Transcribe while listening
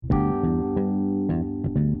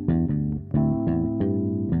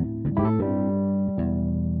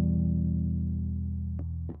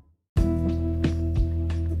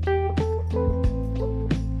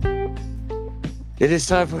It is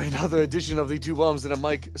time for another edition of the Two Bums and a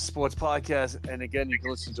Mic Sports Podcast. And again, you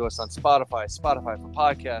can listen to us on Spotify for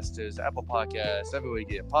podcasters, Apple Podcasts, everywhere you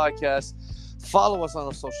get podcasts. Follow us on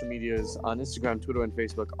our social medias on Instagram, Twitter, and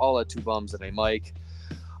Facebook, all at Two Bums and a Mic.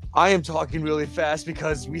 I am talking really fast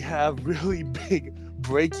because we have really big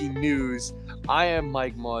breaking news. I am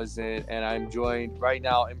Mike Marsden, and I'm joined right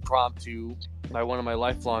now impromptu by one of my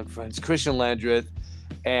lifelong friends, Christian Landreth.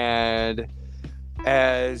 And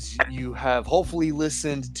as you have hopefully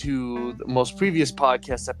listened to the most previous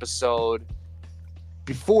podcast episode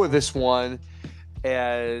before this one,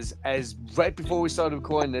 as right before we started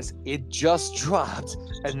recording this, it just dropped,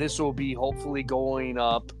 and this will be hopefully going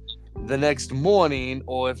up the next morning,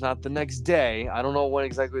 or if not the next day. I don't know when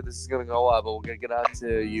exactly this is going to go up, but we're going to get out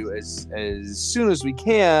to you as soon as we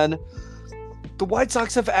can. The White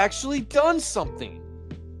Sox have actually done something.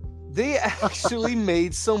 They actually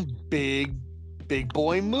made some big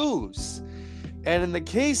boy moves. And in the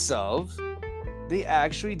case of, they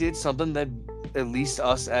actually did something that at least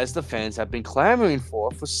us as the fans have been clamoring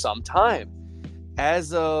for some time.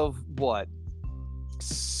 As of,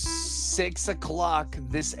 6 o'clock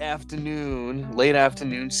this afternoon, late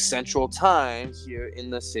afternoon Central Time here in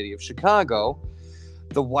the city of Chicago,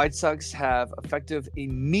 the White Sox have effective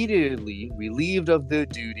immediately relieved of their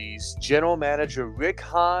duties General Manager Rick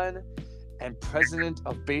Hahn and President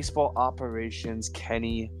of Baseball Operations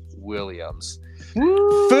Kenny Williams.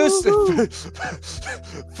 First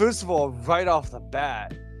of all, right off the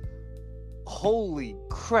bat, holy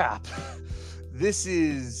crap, this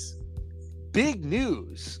is big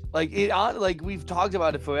news. Like we've talked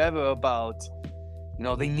about it forever about,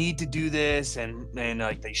 they need to do this and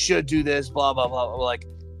like they should do this, blah blah blah. Like,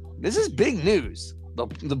 this is big news.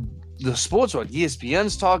 The sports world,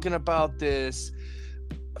 ESPN's talking about this,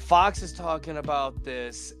 Fox is talking about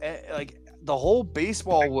this, like the whole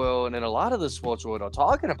baseball world and a lot of the sports world are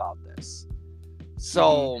talking about this.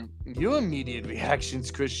 So your immediate reactions,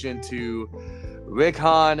 Christian, to Rick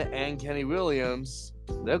Hahn and Kenny Williams,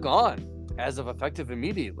 they're gone as of effective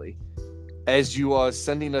immediately, as you are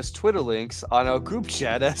sending us Twitter links on our group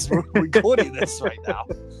chat as we're recording this right now.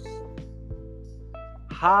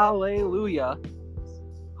 Hallelujah.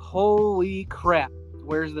 Holy crap.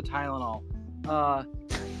 Where's the Tylenol?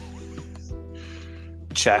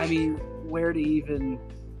 Check. I mean, where to even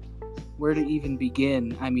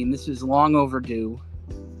begin? I mean, this is long overdue.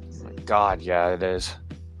 Oh my God, yeah, it is.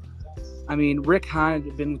 I mean, Rick Hahn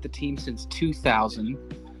had been with the team since 2000.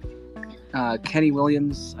 Kenny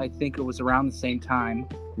Williams, I think it was around the same time.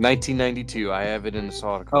 1992. I have it in this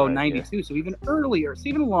article. Oh, right 92. Here. So even earlier. It's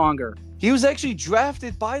even longer. He was actually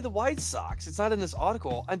drafted by the White Sox. It's not in this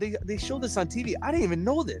article. And they showed this on TV. I didn't even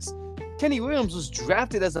know this. Kenny Williams was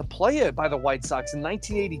drafted as a player by the White Sox in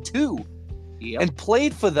 1982. Yep. And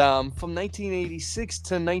played for them from 1986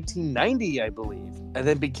 to 1990, I believe. And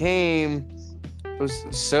then was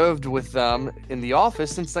served with them in the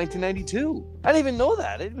office since 1992. I didn't even know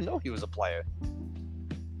that. I didn't even know he was a player.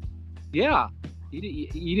 Yeah.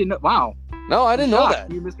 You didn't know? Wow. No, I didn't know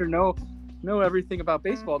that. You, Mr. Know everything about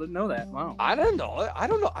baseball. Didn't know that. Wow. I didn't know. I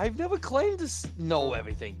don't know. I've never claimed to know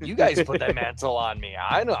everything. You guys put that mantle on me.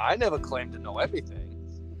 I never claimed to know everything.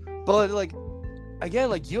 But,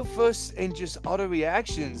 again, your first and just utter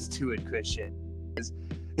reactions to it, Christian, is,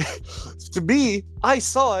 to me, I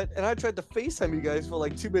saw it, and I tried to FaceTime you guys for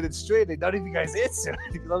 2 minutes straight, and none of you guys answered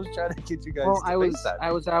because I was trying to get you guys to FaceTime.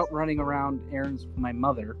 I was out running around errands with my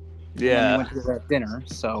mother. Yeah. And we went to that dinner,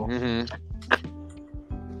 so. Mm-hmm.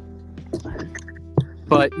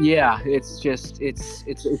 But yeah, it's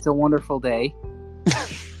a wonderful day.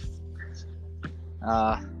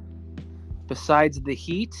 Besides the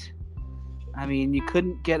heat, I mean, you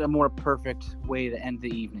couldn't get a more perfect way to end the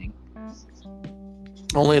evening.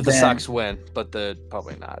 Only if the Sox win, but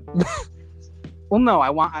probably not. Well, no, I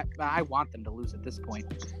want them to lose at this point.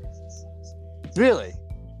 Really?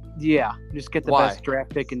 Yeah, just get the best draft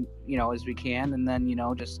pick and as we can, and then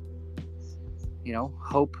just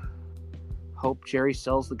hope Jerry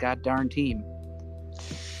sells the goddamn team.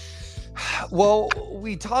 Well,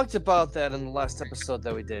 we talked about that in the last episode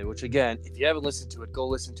that we did, which, again, if you haven't listened to it, go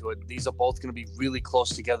listen to it. These are both going to be really close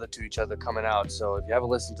together to each other coming out. So if you haven't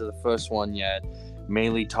listened to the first one yet,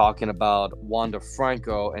 mainly talking about Wander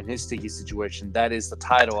Franco and his sticky situation, that is the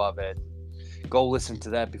title of it. Go listen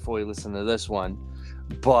to that before you listen to this one.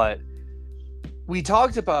 But we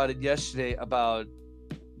talked about it yesterday about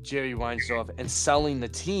Jerry Reinsdorf and selling the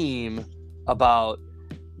team. About,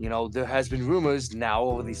 there has been rumors now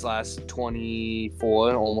over these last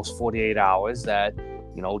 24, almost 48 hours that,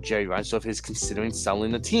 Jerry Reinsdorf is considering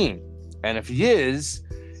selling the team. And if he is,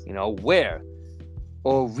 where?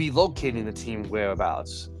 or relocating the team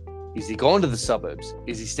whereabouts? Is he going to the suburbs?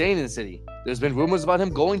 Is he staying in the city? There's been rumors about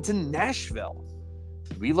him going to Nashville,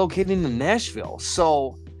 relocating to Nashville.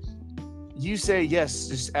 So you say, yes,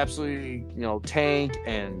 just absolutely, tank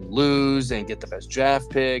and lose and get the best draft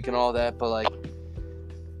pick and all that. But, like,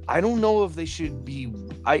 I don't know if they should be.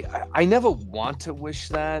 I never want to wish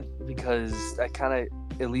that, because that kind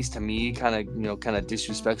of, at least to me, kind of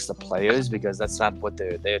disrespects the players, because that's not what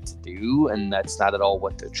they're there to do, and that's not at all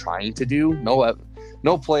what they're trying to do.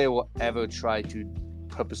 No player will ever try to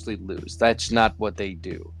purposely lose. That's not what they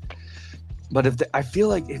do. But I feel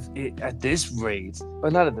like at this rate,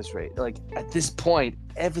 or not at this rate, like at this point,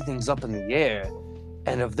 everything's up in the air,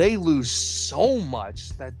 and if they lose so much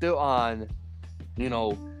that they're on,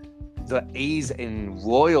 the A's and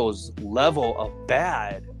Royals level of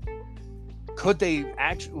bad, could they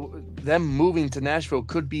actually, them moving to Nashville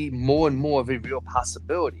could be more and more of a real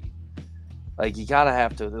possibility. Like, you gotta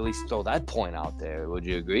have to at least throw that point out there. Would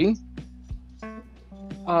you agree?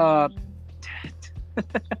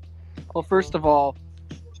 Well, first of all,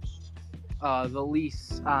 the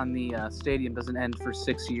lease on the stadium doesn't end for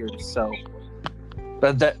 6 years, so.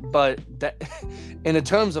 But that, in the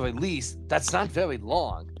terms of a lease, that's not very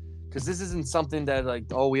long, because this isn't something that, like,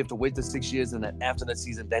 oh, we have to wait the 6 years and then after that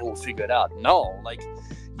season, then we'll figure it out. No, like,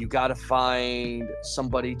 you gotta find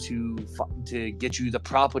somebody to get you the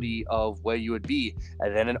property of where you would be,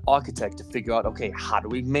 and then an architect to figure out, okay, how do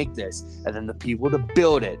we make this, and then the people to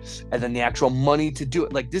build it, and then the actual money to do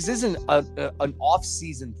it. Like, this isn't an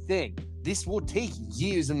off-season thing. This will take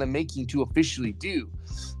years in the making to officially do.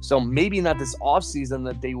 So maybe not this off-season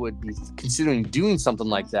that they would be considering doing something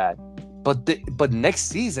like that, but next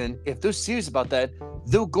season, if they're serious about that,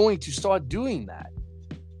 they're going to start doing that.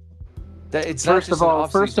 That it's not just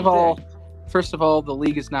first of all, the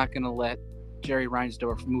league is not going to let Jerry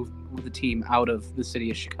Reinsdorf move the team out of the city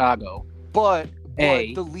of Chicago. But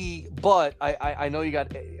the league, but I know you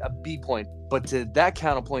got a B point, but to that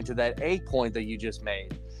counterpoint to that A point that you just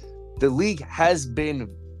made, the league has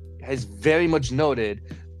very much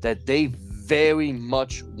noted that they very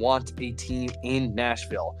much want a team in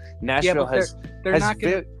Nashville. Nashville they're not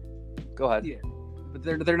going to. Go ahead. Yeah, but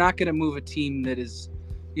they're not going to move a team that is,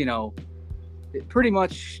 it pretty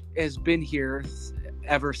much has been here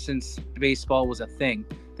ever since baseball was a thing.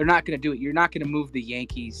 They're not going to do it. You're not going to move the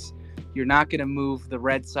Yankees. You're not going to move the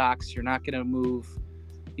Red Sox. You're not going to move,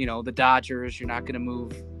 the Dodgers. You're not going to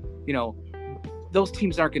move, those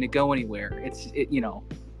teams aren't going to go anywhere.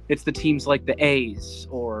 It's the teams like the A's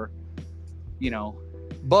or,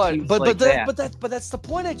 But like that's the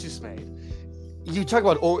point I just made. You talk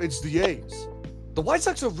about, it's the A's. The White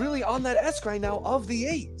Sox are really on that esque right now of the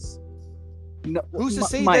A's. No, who's to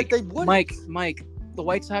say that they wouldn't? Mike, the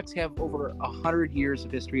White Sox have over 100 years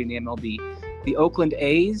of history in the MLB. The Oakland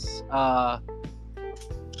A's, I'm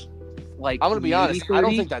going to be honest. I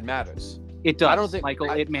don't think that matters. It does. I don't think,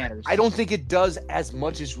 Michael, it matters. I don't think it does as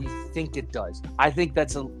much as we think it does. I think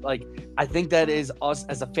that's I think that is us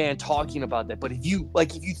as a fan talking about that. But if you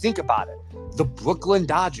think about it, the Brooklyn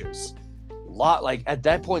Dodgers, at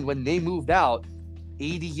that point when they moved out,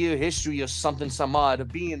 80-year history or some odd of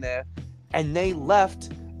being there, and they left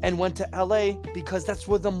and went to LA because that's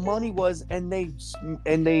where the money was, and they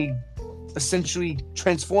essentially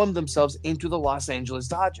transformed themselves into the Los Angeles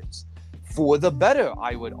Dodgers. For the better,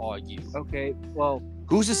 I would argue. Okay, well,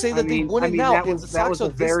 who's to say that they wouldn't now? That was a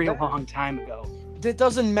very long time ago. That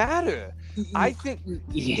doesn't matter. I think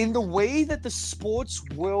in the way that the sports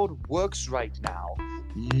world works right now,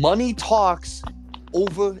 money talks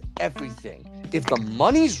over everything. If the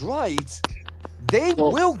money's right, they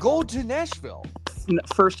will go to Nashville.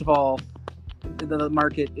 First of all, the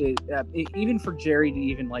market is even for Jerry to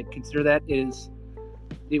even consider that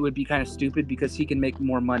it would be kind of stupid, because he can make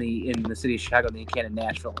more money in the city of Chicago than he can in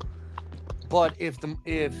Nashville. But if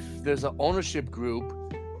there's an ownership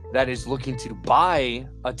group that is looking to buy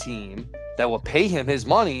a team that will pay him his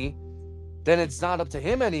money, then it's not up to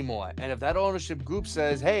him anymore. And if that ownership group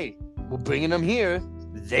says, hey, we're bringing him here,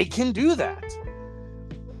 they can do that.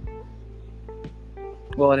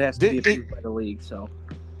 Well, it has to be approved by the league, so.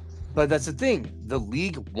 But that's the thing. The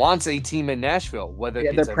league wants a team in Nashville, whether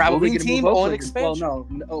it's a probably moving team or an expansion. Well,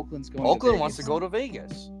 no, Oakland wants to go to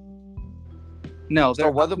Vegas. No, so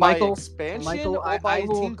whether by expansion or by a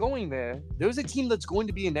team going there, there's a team that's going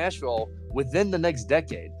to be in Nashville within the next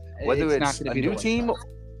decade. Whether it's a new team,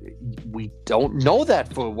 we don't know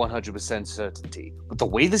that for 100% certainty. But the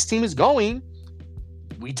way this team is going,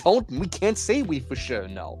 we can't say we for sure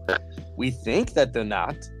know. We think that they're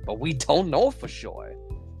not, but we don't know for sure.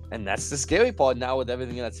 And that's the scary part now with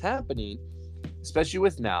everything that's happening, especially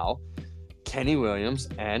with now. Kenny Williams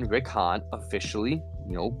and Rick Hahn officially,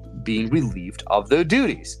 being relieved of their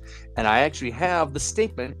duties. And I actually have the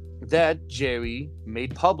statement that Jerry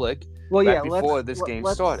made public before this game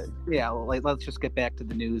started. Yeah, let's just get back to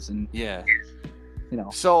the news and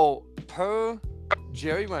So per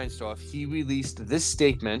Jerry Reinsdorf, he released this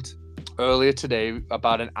statement earlier today,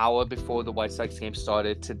 about an hour before the White Sox game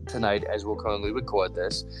started tonight, as we'll currently record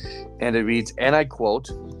this. And it reads, and I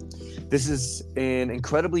quote, "This is an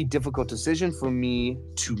incredibly difficult decision for me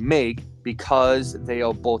to make because they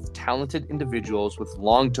are both talented individuals with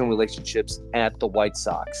long-term relationships at the White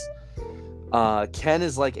Sox. Ken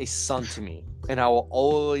is like a son to me, and I will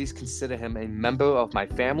always consider him a member of my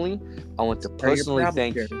family. I want to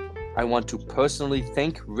personally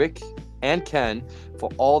thank Rick and Ken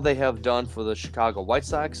for all they have done for the Chicago White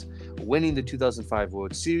Sox, winning the 2005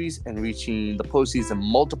 World Series and reaching the postseason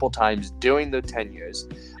multiple times during their tenures.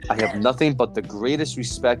 I have nothing but the greatest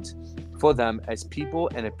respect for them as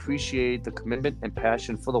people and appreciate the commitment and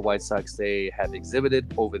passion for the White Sox they have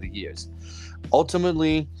exhibited over the years.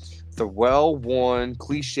 Ultimately, the well-worn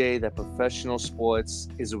cliche that professional sports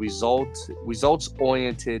is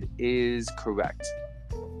results-oriented is correct.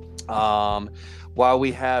 While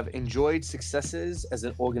we have enjoyed successes as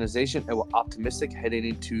an organization and we're optimistic heading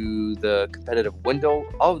into the competitive window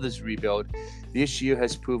of this rebuild, this year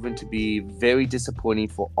has proven to be very disappointing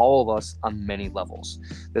for all of us on many levels.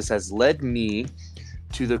 This has led me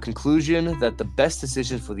to the conclusion that the best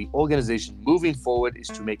decision for the organization moving forward is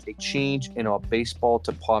to make a change in our baseball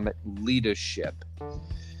department leadership."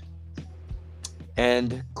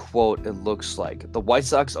 End quote, it looks like. The White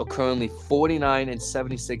Sox are currently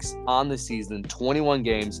 49-76 on the season, 21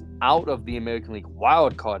 games out of the American League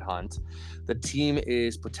wildcard hunt. The team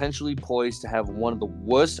is potentially poised to have one of the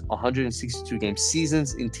worst 162-game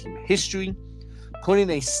seasons in team history, putting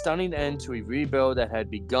a stunning end to a rebuild that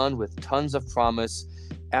had begun with tons of promise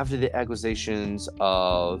after the acquisitions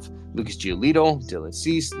of Lucas Giolito, Dylan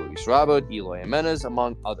Cease, Luis Robert, Eloy Jimenez,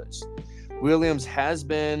 among others. Williams has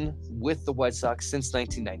been with the White Sox since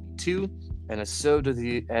 1992 and has served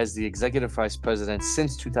as the executive vice president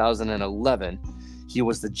since 2011. He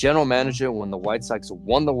was the general manager when the White Sox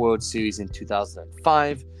won the World Series in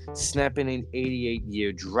 2005, snapping an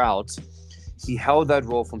 88-year drought. He held that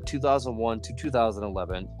role from 2001 to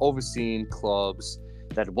 2011, overseeing clubs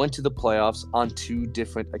that went to the playoffs on 2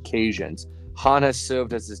 different occasions. Hahn has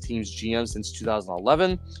served as his team's GM since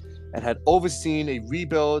 2011 and had overseen a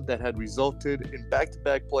rebuild that had resulted in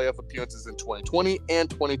back-to-back playoff appearances in 2020 and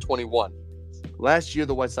 2021. Last year,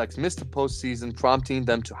 the White Sox missed the postseason, prompting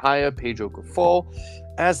them to hire Pedro Grifol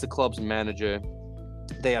as the club's manager.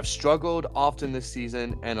 They have struggled often this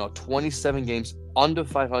season and are 27 games under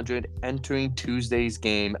 500 entering Tuesday's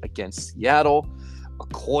game against Seattle.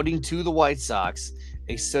 According to the White Sox,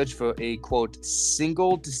 a search for a, quote,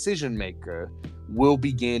 single decision maker will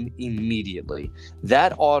begin immediately.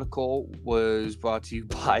 That article was brought to you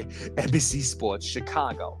by NBC Sports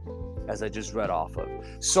Chicago, as I just read off of.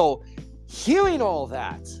 So, hearing all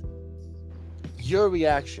that, your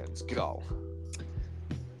reactions, go.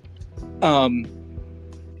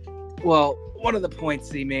 Well, one of the points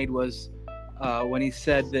that he made was when he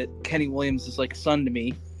said that Kenny Williams is like a son to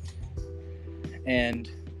me.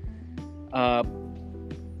 And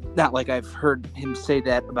not like I've heard him say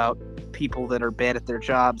that about people that are bad at their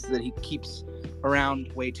jobs that he keeps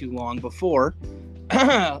around way too long before.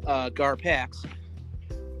 Gar Pax.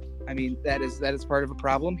 I mean, that is part of a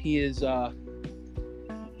problem. He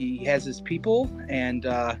has his people, and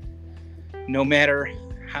no matter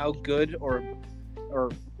how good or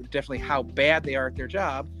definitely how bad they are at their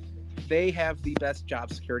job, they have the best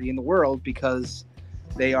job security in the world because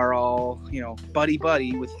they are all, buddy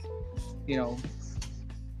with,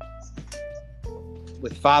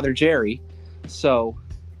 with Father Jerry. So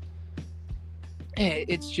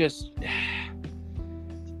it's just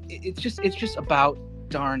about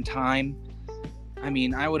darn time. I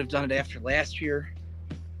mean, I would have done it after last year,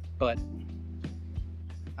 but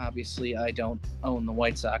obviously I don't own the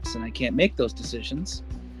White Sox and I can't make those decisions.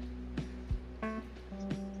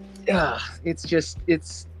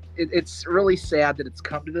 It's really sad that it's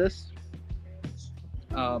come to this.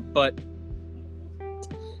 But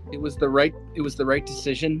it was the right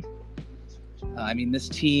decision. I mean, this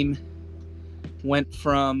team went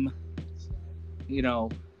from,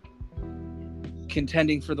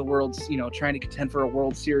 contending for the world's, trying to contend for a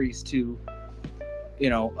World Series to,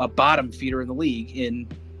 a bottom feeder in the league in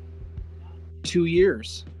 2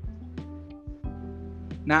 years.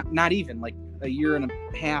 Not even like a year and a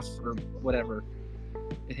half or whatever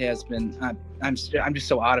it has been. I'm just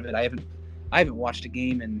so out of it. I haven't watched a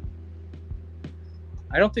game in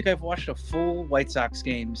I don't think I've watched a full White Sox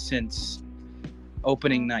game since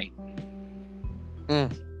opening night.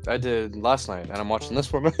 I did last night, and I'm watching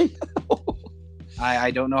this one right now.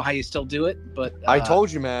 I don't know how you still do it, but I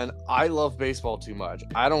told you, man, I love baseball too much.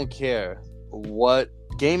 I don't care what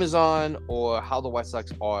game is on or how the White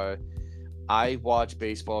Sox are. I watch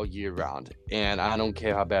baseball year round, and I don't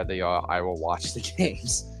care how bad they are. I will watch the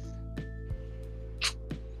games.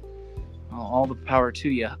 all the power to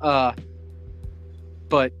you.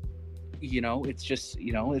 But it's just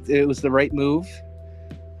it was the right move.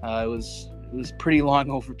 It was pretty long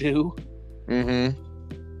overdue. Mm-hmm.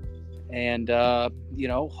 And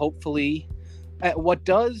hopefully, what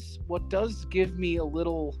does give me a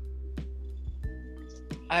little,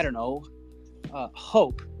 I don't know,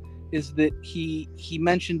 hope is that he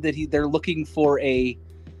mentioned that they're looking for a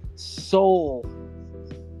sole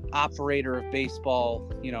operator of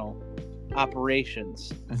baseball,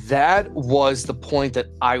 operations. That was the point that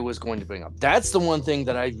I was going to bring up. That's the one thing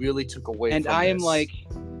that I really took away and from I this.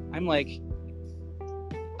 I'm like,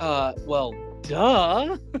 well,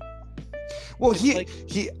 duh. Well,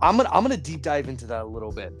 I'm gonna deep dive into that a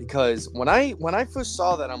little bit, because when I first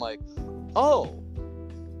saw that, I'm like, oh,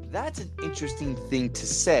 that's an interesting thing to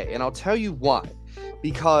say, and I'll tell you why.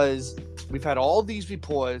 Because we've had all these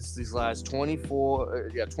reports these last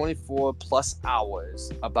 24 plus hours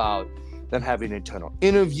about them having internal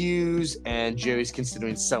interviews, and Jerry's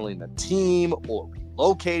considering selling the team or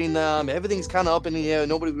relocating them. Everything's kind of up in the air.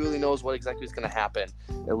 Nobody really knows what exactly is going to happen,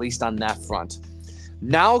 at least on that front.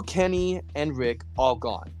 Now Kenny and Rick all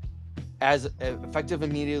gone. As effective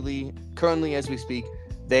immediately, currently as we speak,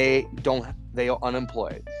 they are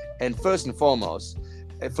unemployed. And first and foremost,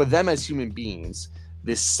 for them as human beings,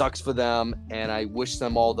 this sucks for them, and I wish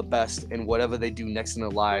them all the best in whatever they do next in their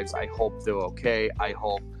lives. I hope they're okay. I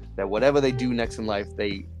hope that whatever they do next in life,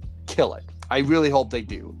 they kill it. I really hope they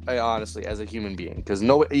do, honestly, as a human being, because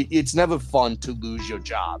it's never fun to lose your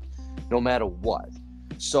job, no matter what.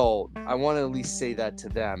 So I want to at least say that to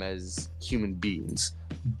them as human beings.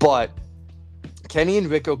 But Kenny and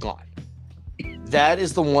Rick are gone. That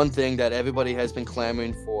is the one thing that everybody has been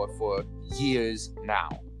clamoring for years now.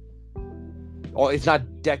 Or if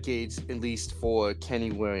not decades, at least for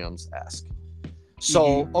Kenny Williams-esque.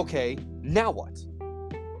 So, okay, now what?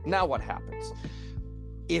 Now what happens?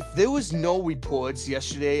 If there was no reports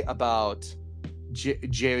yesterday about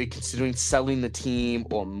Jerry considering selling the team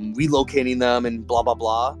or relocating them and blah, blah,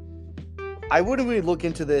 blah, I wouldn't really look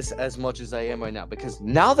into this as much as I am right now, because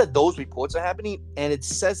now that those reports are happening, and it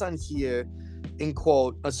says on here, in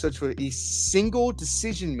quote, a search for a single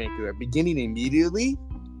decision maker beginning immediately,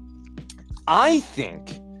 I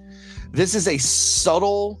think this is a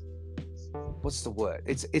subtle, what's the word?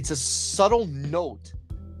 It's a subtle note.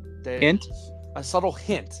 A subtle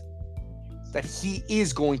hint that he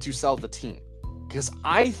is going to sell the team. Because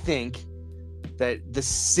I think that the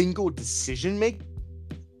single decision maker,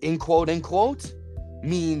 in quote unquote,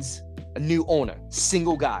 means a new owner,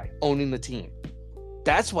 single guy owning the team.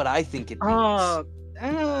 That's what I think it means.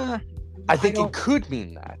 I think it could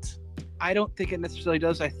mean that. I don't think it necessarily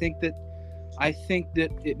does. I think that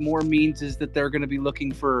it more means is that they're going to be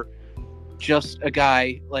looking for just a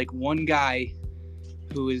guy, like one guy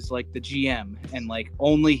who is like the GM, and like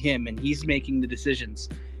only him, and he's making the decisions.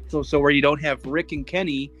 So where you don't have Rick and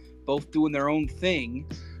Kenny both doing their own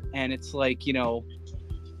thing, and it's like,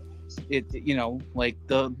 like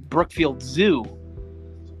the Brookfield Zoo.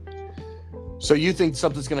 So you think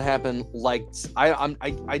something's going to happen? Like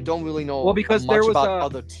I don't really know. Well, because much there was about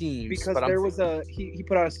other teams. Because there was he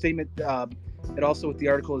put out a statement. And also with the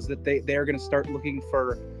article is that they are going to start looking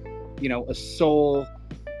for, a sole,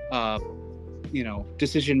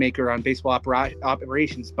 decision maker on baseball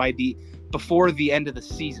operations before the end of the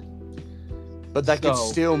season. But that could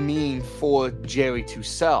still mean for Jerry to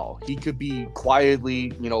sell. He could be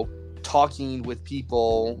quietly, talking with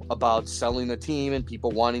people about selling the team and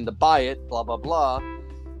people wanting to buy it, blah, blah, blah,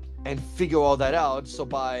 and figure all that out. So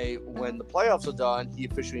by when the playoffs are done, he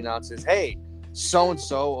officially announces, hey,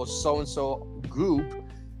 so-and-so or so-and-so group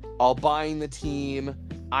are buying the team.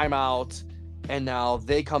 I'm out. And now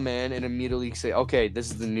they come in and immediately say, okay,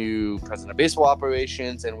 this is the new president of baseball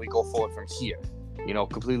operations, and we go forward from here.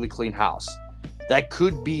 Completely clean house. That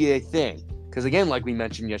could be a thing. Because again, like we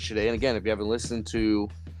mentioned yesterday, and again, if you haven't listened to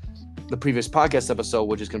the previous podcast episode,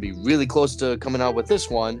 which is going to be really close to coming out with this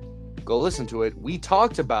one, go listen to it. We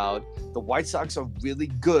talked about the White Sox are really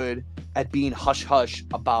good at being hush-hush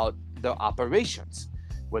about their operations.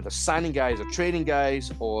 Whether signing guys or trading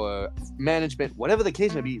guys or management, whatever the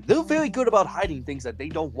case may be, they're very good about hiding things that they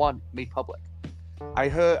don't want made public.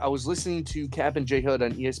 I was listening to Cap and J Hood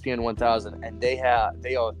on ESPN 1000, and they are,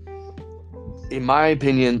 in my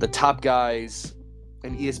opinion, the top guys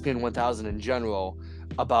in ESPN 1000 in general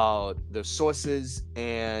about the sources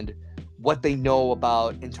and what they know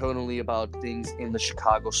about internally about things in the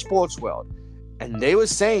Chicago sports world. And they were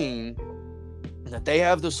saying that they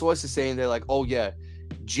have the sources saying, they're like, oh yeah,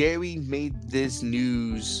 Jerry made this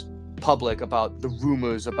news public about the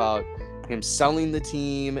rumors about him selling the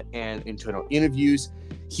team and internal interviews.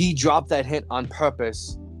 He dropped that hint on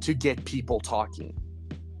purpose to get people talking.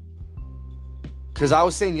 Because I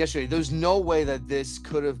was saying yesterday, there's no way that this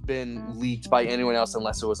could have been leaked by anyone else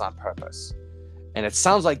unless it was on purpose. And it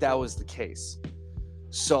sounds like that was the case.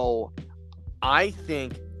 So I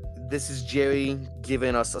think this is Jerry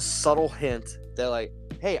giving us a subtle hint. They're like,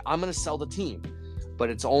 hey, I'm going to sell the team. But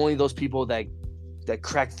it's only those people that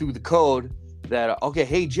crack through the code that are, okay,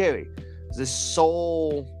 hey, Jerry, this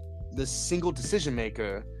single decision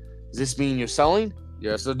maker, does this mean you're selling?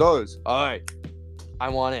 Yes, it does. All right. I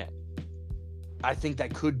want it. I think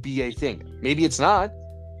that could be a thing. Maybe it's not,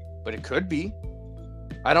 but it could be.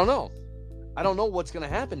 I don't know. I don't know what's going to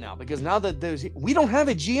happen now, because now that we don't have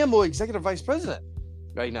a GM or executive vice president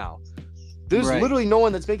right now. There's literally no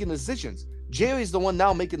one that's making the decisions. Jerry's the one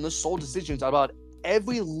now making the sole decisions about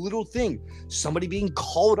every little thing. Somebody being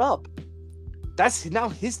called up. That's now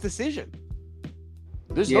his decision.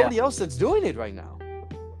 There's nobody else that's doing it right now.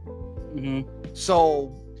 Mm-hmm.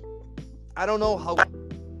 So I don't know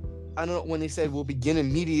when they said we'll begin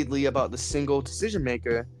immediately about the single decision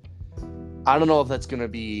maker. I don't know if that's going to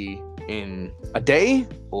be in a day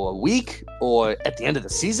or a week or at the end of the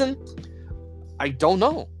season. I don't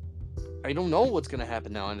know. I don't know what's going to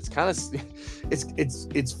happen now, and it's kind of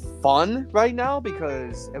it's fun right now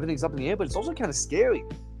because everything's up in the air, but it's also kind of scary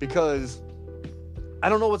because I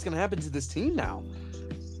don't know what's going to happen to this team now.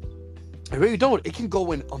 I really don't. It can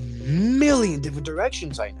go in a million different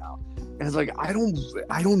directions right now, and it's like I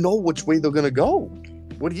don't know which way they're going to go.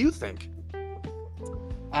 What do you think?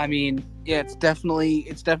 I mean, yeah, it's definitely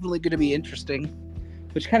going to be interesting,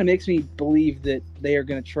 which kind of makes me believe that they are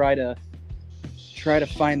going to try to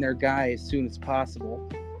find their guy as soon as possible.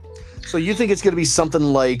 So you think it's going to be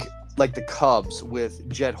something like the Cubs with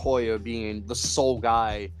Jed Hoyer being the sole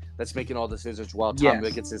guy that's making all decisions while Tom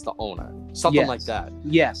Ricketts is the owner, something like that.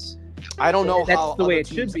 Yes. I don't know that's how the way other it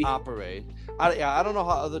should teams be. operate. I don't know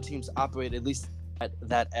how other teams operate, at least at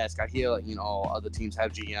that ask. I hear, other teams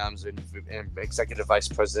have GMs and executive vice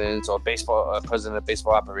presidents or president of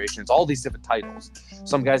baseball operations, all these different titles.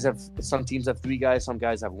 Some teams have 3 guys, some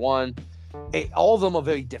guys have 1. All of them are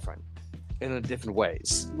very different in different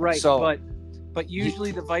ways. Right. So, but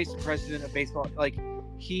usually the vice president of baseball, like,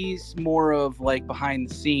 he's more of like behind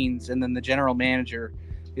the scenes, and then the general manager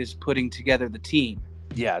is putting together the team.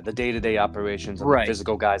 Yeah, the day-to-day operations and the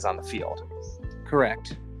physical guys on the field.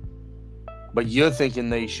 Correct. But you're thinking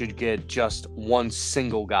they should get just one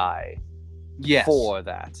single guy for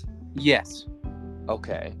that? Yes.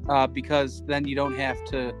 Okay. Because then you don't have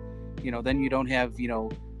to, then you don't have,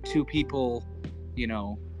 2 people,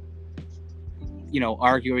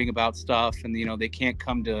 arguing about stuff, and, they can't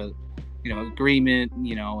come to, agreement,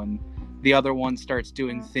 and the other one starts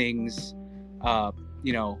doing things,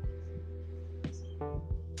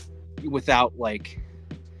 without, like,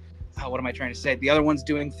 what am I trying to say? The other one's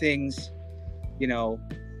doing things,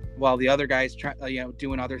 while the other guy's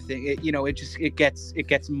doing other things. It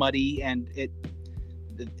gets muddy, and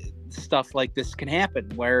stuff like this can happen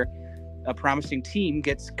where a promising team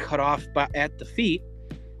gets cut off at the feet,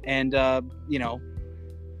 and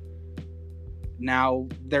now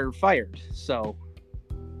they're fired. So,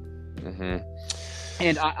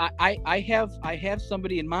 and I have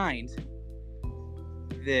somebody in mind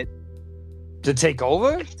that to take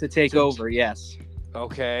over. Yes.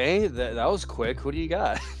 Okay, that was quick. Who do you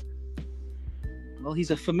got? Well,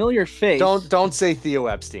 he's a familiar face. Don't say Theo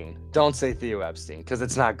Epstein. Don't say Theo Epstein, because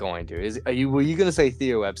it's not going to. Were you going to say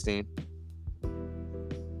Theo Epstein?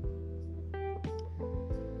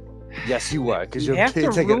 Yes, you were, because you have to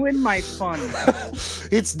ruin my fun.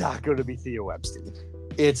 It's not going to be Theo Epstein.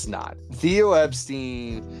 It's not. Theo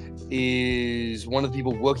Epstein is one of the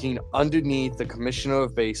people working underneath the commissioner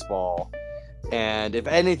of baseball. And if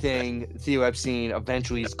anything, Theo Epstein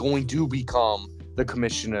eventually is going to become the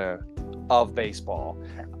commissioner of baseball.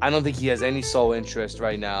 I don't think he has any sole interest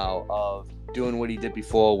right now of doing what he did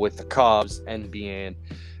before with the Cubs and being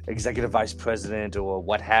executive vice president or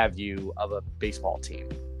what have you of a baseball team.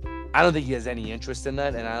 I don't think he has any interest in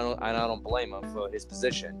that, and I don't blame him for his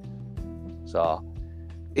position. So,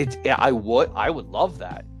 I would love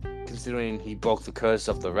that, considering he broke the curse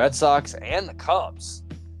of the Red Sox and the Cubs.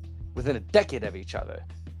 within a decade of each other.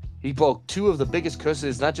 He broke two of the biggest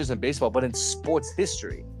curses, not just in baseball, but in sports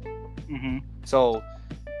history. Mm-hmm. So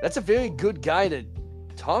that's a very good guy to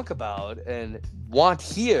talk about and want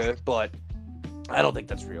here, but I don't think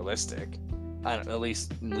that's realistic. I don't, at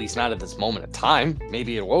least not at this moment in time.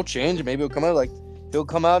 Maybe it will change. Maybe he'll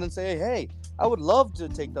come out and say, "Hey, I would love to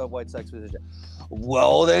take the White Sox position."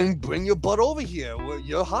 Well, then bring your butt over here.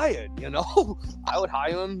 You're hired. I would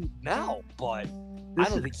hire him now, but I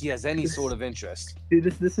don't think he has any sort of interest. Dude,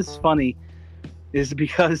 this is funny, is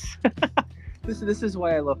because this is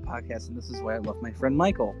why I love podcasts, and this is why I love my friend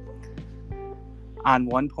Michael. On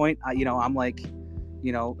one point, I'm like,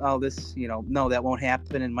 oh, this, no, that won't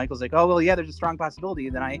happen. And Michael's like, oh, well, yeah, there's a strong possibility.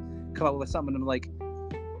 And then I come up with something, and I'm like,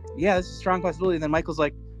 yeah, this is a strong possibility. And then Michael's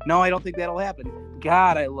like, no, I don't think that'll happen.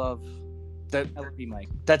 God, I love you, Mike.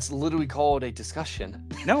 That's literally called a discussion.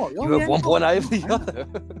 No, you have one point, I have the other.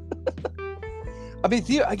 I mean,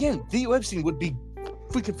 Theo Epstein would be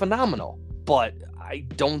freaking phenomenal, but I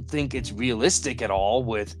don't think it's realistic at all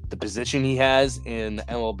with the position he has in the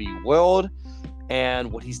MLB world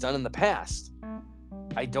and what he's done in the past.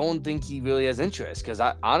 I don't think he really has interest, because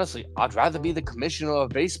I'd rather be the commissioner of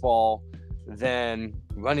baseball than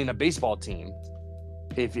running a baseball team.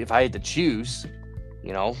 If I had to choose,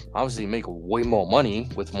 obviously make way more money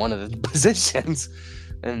with one of the positions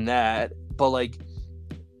than that. But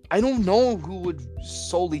I don't know who would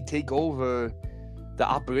solely take over the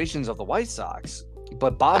operations of the White Sox.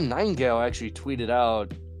 But Bob Nightingale actually tweeted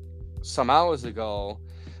out some hours ago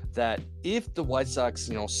that if the White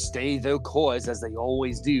Sox, stay their course as they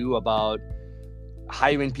always do about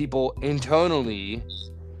hiring people internally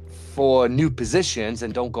for new positions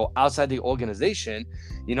and don't go outside the organization,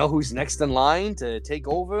 who's next in line to take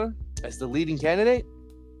over as the leading candidate?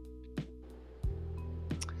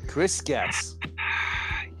 Chris Getz.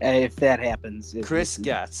 If that happens, Chris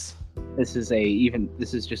Getz. This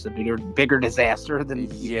is just a bigger disaster than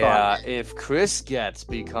you thought. If Chris Getz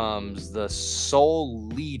becomes the sole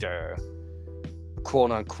leader,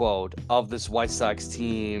 quote unquote, of this White Sox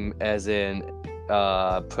team, as in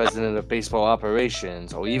president of baseball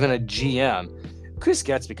operations or even a GM, Chris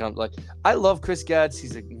Getz becomes I love Chris Getz.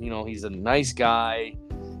 He's a nice guy.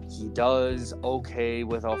 He does okay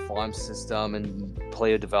with our farm system and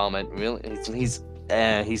player development. Really, he's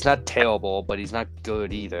not terrible, but he's not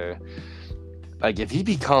good either. If he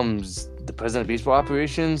becomes the president of baseball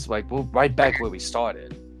operations, we're right back where we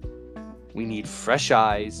started. We need fresh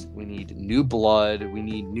eyes. We need new blood. We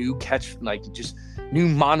need new just new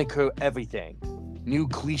moniker everything. New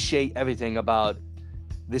cliche everything about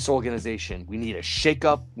this organization. We need a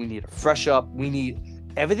shake-up. We need a fresh up.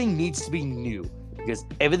 Everything needs to be new, because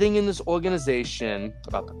everything in this organization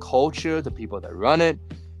about the culture, the people that run it,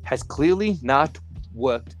 has clearly not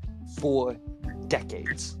worked for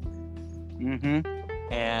decades.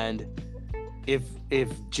 Mm-hmm. And if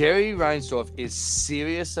Jerry Reinsdorf is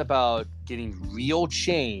serious about getting real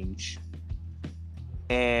change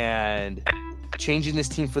and changing this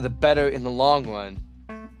team for the better in the long run,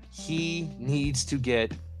 he needs to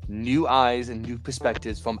get new eyes and new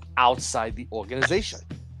perspectives from outside the organization.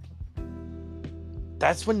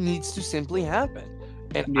 That's what needs to simply happen.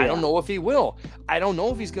 And I don't know if he will. I don't know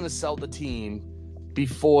if he's going to sell the team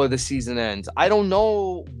before the season ends. I don't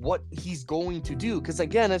know what he's going to do, because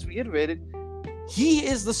again, as we iterated, he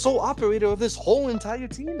is the sole operator of this whole entire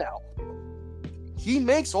team now. He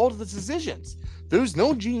makes all of the decisions. There's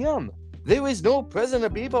no GM. There is no president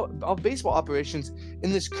of baseball operations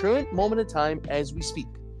in this current moment of time as we speak.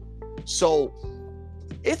 So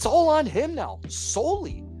it's all on him now,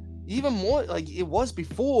 solely. Even more like it was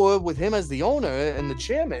before with him as the owner and the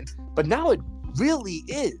chairman, but now it really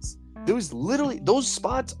is. There's literally, those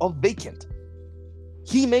spots are vacant.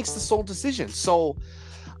 He makes the sole decision. So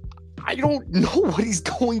I don't know what he's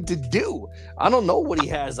going to do. I don't know what he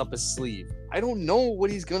has up his sleeve. I don't know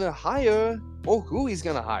what he's going to hire or who he's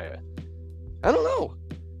going to hire. I don't know.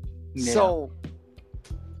 Yeah. So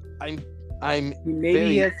I'm maybe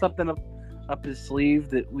he has something up his sleeve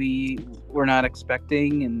that we were not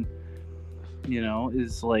expecting, and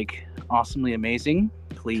is awesomely amazing.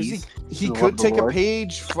 Please, he could take a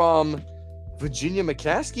page from Virginia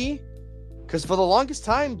McCaskey, because for the longest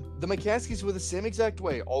time the McCaskies were the same exact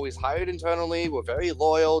way. Always hired internally, were very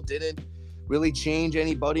loyal, didn't really change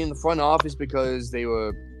anybody in the front office because they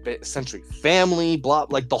were essentially family, blah,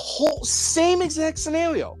 the whole same exact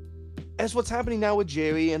scenario as what's happening now with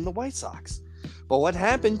Jerry and the White Sox. But what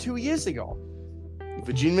happened 2 years ago?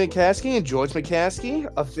 Virginia McCaskey and George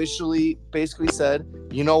McCaskey officially basically said,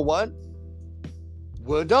 you know what?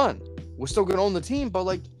 We're done. We're still going to own the team, but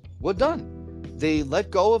we're done. They let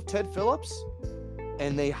go of Ted Phillips,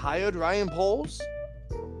 and they hired Ryan Poles,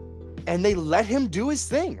 and they let him do his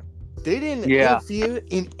thing. They didn't interfere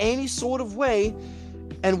in any sort of way.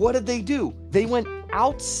 And what did they do? They went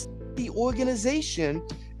outside the organization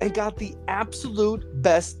and got the absolute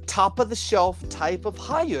best top of the shelf type of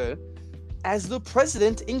hire as the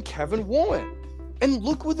president in Kevin Warren. And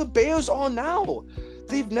look where the Bears are now.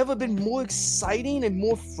 They've never been more exciting and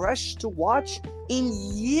more fresh to watch in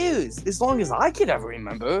years, as long as I could ever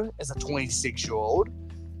remember as a 26-year-old.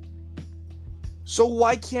 So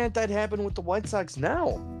why can't that happen with the White Sox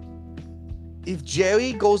now? If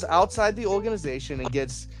Jerry goes outside the organization and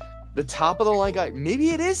gets the top of the line guy, maybe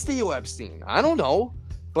it is Theo Epstein, I don't know.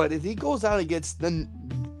 But if he goes out and gets then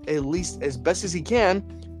at least as best as he can,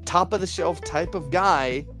 top of the shelf type of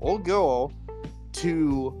guy or girl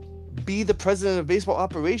to be the president of baseball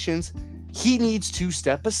operations, he needs to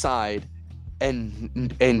step aside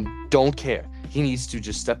and don't care. He needs to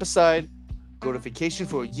just step aside, go to vacation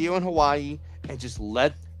for a year in Hawaii, and just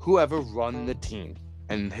let whoever run the team.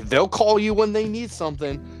 And they'll call you when they need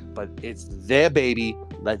something, but it's their baby.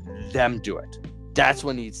 Let them do it. That's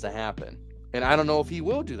what needs to happen. And I don't know if he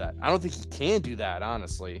will do that. I don't think he can do that,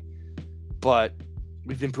 honestly. But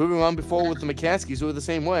we've been proving wrong before with the McCaskies who are the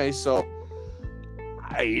same way. So,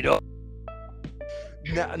 I don't.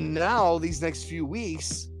 Now, these next few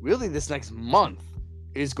weeks, really this next month,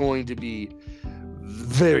 is going to be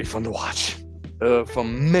very fun to watch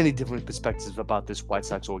from many different perspectives about this White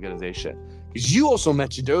Sox organization. Because you also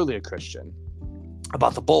mentioned earlier, Christian,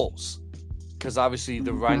 about the Bulls. Because obviously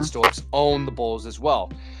the Reinsdorfs own the Bulls as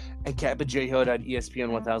well. And Cap and J Hood at ESPN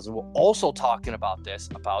 1000 were also talking about this,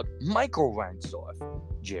 about Michael Reinsdorf,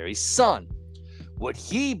 Jerry's son. Would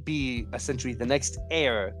he be essentially the next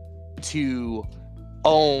heir to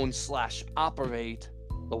own/operate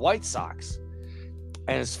the White Sox?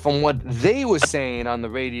 And as from what they were saying on the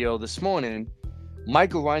radio this morning,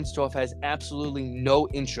 Michael Reinsdorf has absolutely no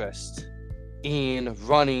interest in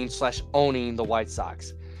running/owning the White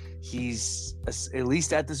Sox. He's, at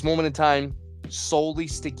least at this moment in time, solely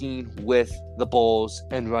sticking with the Bulls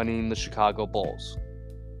and running the Chicago Bulls.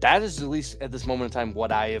 That is, at least at this moment in time,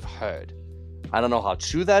 what I have heard. I don't know how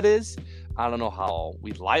true that is. I don't know how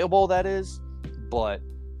reliable that is. But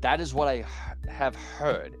that is what I have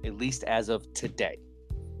heard, at least as of today.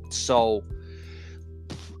 So,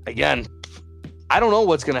 again, I don't know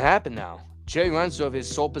what's going to happen now. Jerry Reinsdorf is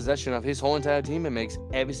sole possession of his whole entire team and makes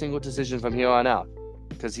every single decision from here on out.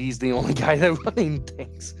 Because he's the only guy that's running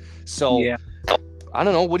things. So, yeah. I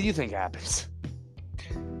don't know. What do you think happens?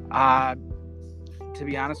 To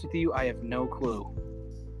be honest with you, I have no clue.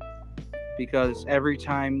 Because every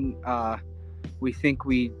time we think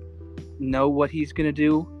we know what he's going to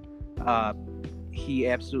do, he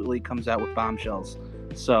absolutely comes out with bombshells.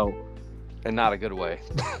 So, and not a good way.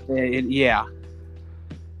 Yeah.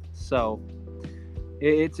 So,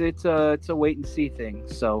 it's a wait and see thing.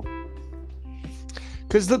 So,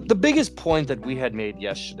 because the biggest point that we had made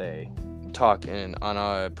yesterday, talking on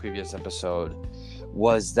our previous episode,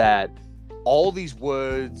 was that all these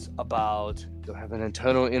words about they're having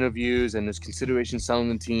internal interviews and there's consideration selling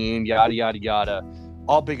the team, yada yada yada.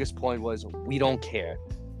 Our biggest point was we don't care.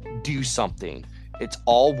 Do something. It's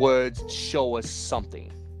all words. Show us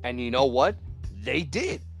something. And you know what? They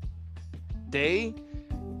did. He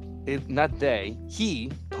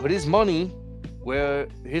put his money where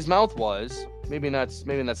his mouth was. Maybe that's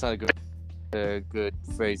not a good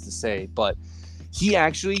phrase to say, but he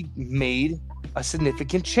actually made a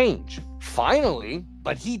significant change. Finally,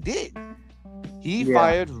 but he did. He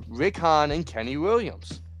fired Rick Hahn and Kenny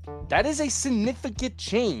Williams. That is a significant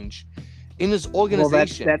change in his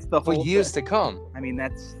organization that's the for whole years thing. To come. I mean,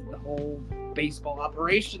 that's the whole baseball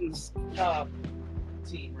operations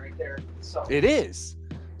team right there. So it is.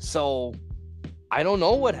 So I don't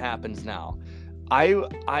know what happens now.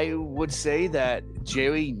 I would say that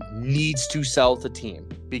Jerry needs to sell the team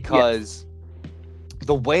because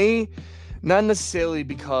the way, not necessarily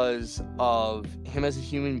because of him as a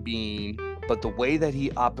human being, but the way that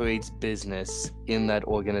he operates business in that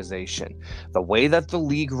organization. The way that the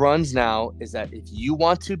league runs now is that if you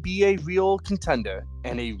want to be a real contender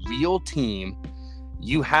and a real team,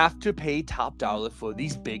 you have to pay top dollar for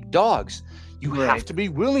these big dogs. You have to be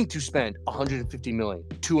willing to spend $150 million,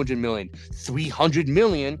 $200 million, $300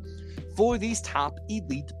 million for these top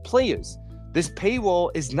elite players. This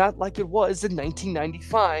payroll is not like it was in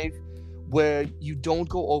 1995, where you don't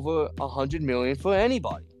go over $100 million for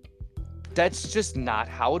anybody. That's just not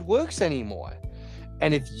how it works anymore.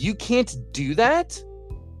 And if you can't do that,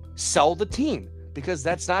 sell the team, because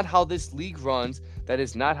that's not how this league runs. That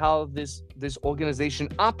is not how this organization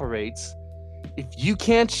operates. If you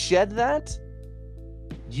can't shed that,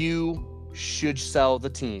 you should sell the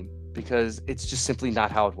team because it's just simply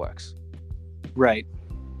not how it works. Right.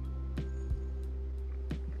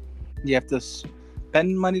 You have to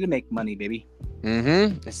spend money to make money, baby.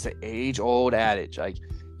 It's the age-old adage. Like,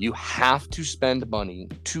 you have to spend money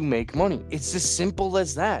to make money. It's as simple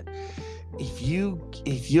as that.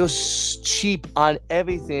 If you're cheap on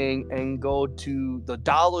everything and go to the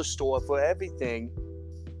dollar store for everything,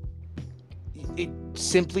 it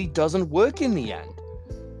simply doesn't work in the end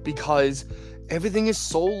because everything is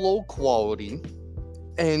so low quality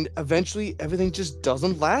and eventually everything just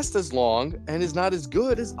doesn't last as long and is not as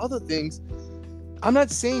good as other things. I'm not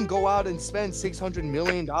saying go out and spend $600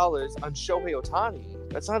 million on Shohei Ohtani.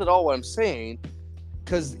 That's not at all what I'm saying.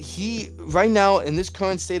 Because he, right now, in this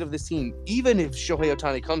current state of this team, even if Shohei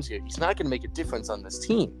Ohtani comes here, he's not going to make a difference on this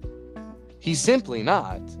team. He's simply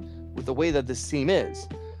not, with the way that this team is.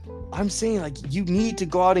 I'm saying, like, you need to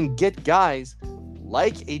go out and get guys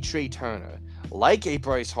like a Trey Turner, like a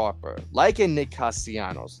Bryce Harper, like a Nick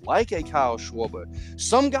Castellanos, like a Kyle Schwarber.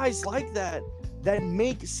 Some guys like that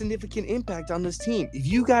make significant impact on this team. If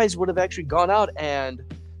you guys would have actually gone out and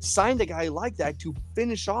signed a guy like that to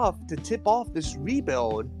tip off this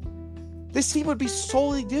rebuild, this team would be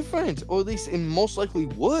solely different, or at least it most likely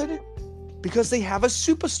would, because they have a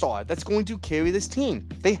superstar that's going to carry this team.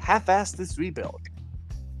 They half-assed this rebuild.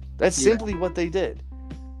 That's simply what they did.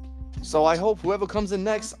 So I hope whoever comes in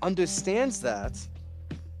next understands that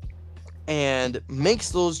and makes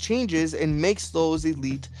those changes and makes those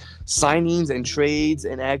elite signings and trades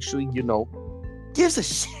and actually, gives a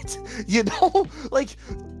shit. Like,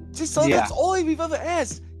 that's all we've ever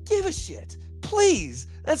asked. Give a shit. Please.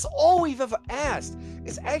 That's all we've ever asked.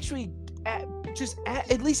 Is actually at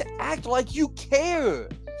least act like you care.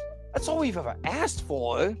 That's all we've ever asked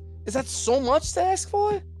for. Is that so much to ask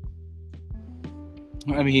for?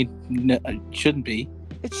 I mean, no, it shouldn't be.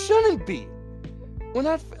 It shouldn't be. We're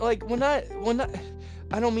not. I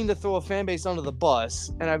don't mean to throw a fan base under the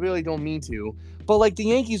bus, and I really don't mean to. But like the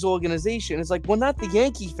Yankees organization, it's like we're not the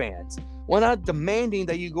Yankee fans. We're not demanding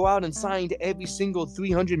that you go out and sign to every single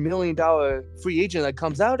 $300 million free agent that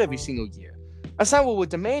comes out every single year. That's not what we're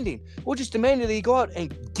demanding. We're just demanding that you go out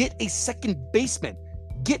and get a second baseman,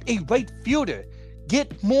 get a right fielder,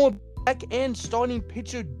 get more back end starting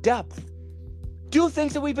pitcher depth. Do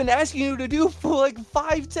things that we've been asking you to do for like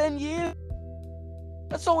 5-10 years.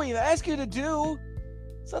 That's all we ask you to do.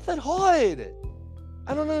 It's not that hard.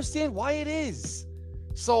 I don't understand why it is.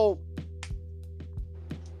 So,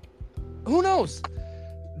 who knows?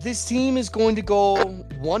 This team is going to go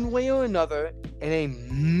one way or another in a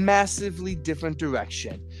massively different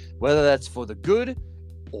direction. Whether that's for the good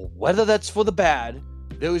or whether that's for the bad,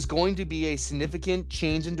 there is going to be a significant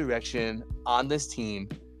change in direction on this team,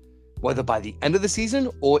 whether by the end of the season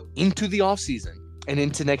or into the offseason and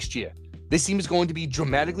into next year. This team is going to be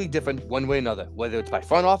dramatically different one way or another, whether it's by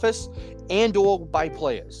front office and or by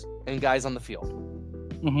players and guys on the field.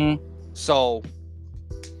 So,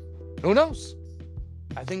 who knows?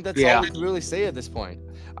 I think that's all we can really say at this point.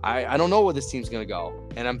 I don't know where this team's going to go,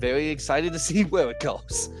 and I'm very excited to see where it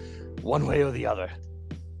goes, one way or the other.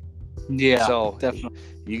 Yeah, so definitely.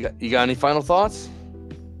 You got any final thoughts?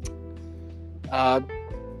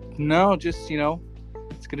 No, just,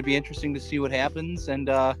 it's going to be interesting to see what happens, and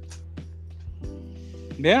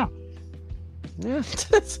yeah. I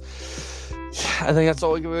think that's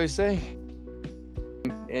all we can really say.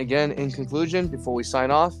 Again, in conclusion, before we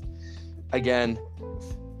sign off, again,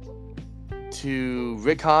 to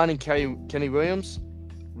Rick Hahn and Kenny Williams,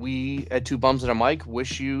 we at Two Bums and a Mic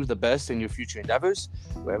wish you the best in your future endeavors,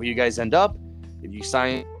 wherever you guys end up. If you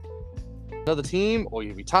sign another team or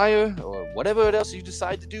you retire or whatever else you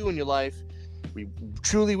decide to do in your life, we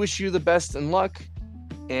truly wish you the best and luck.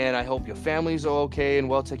 And I hope your families are okay and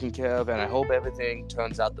well taken care of. And I hope everything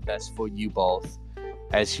turns out the best for you both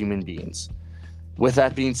as human beings. With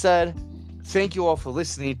that being said, thank you all for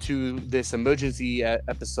listening to this emergency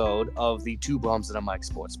episode of the Two Bums and a Mic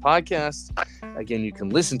Sports Podcast. Again, you can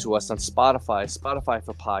listen to us on Spotify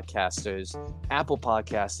for podcasters, Apple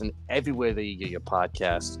Podcasts, and everywhere that you get your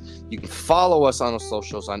podcasts. You can follow us on our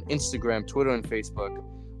socials on Instagram, Twitter, and Facebook,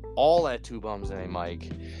 all at Two Bums and a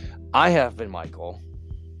Mic. I have been Michael.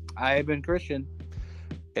 I have been Christian.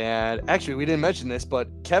 And actually, we didn't mention this, but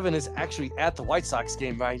Kevin is actually at the White Sox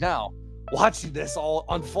game right now, watching this all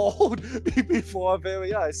unfold before our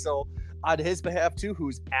very eyes. So on his behalf too,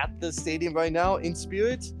 who's at the stadium right now in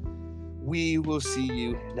spirit, we will see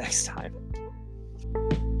you next time.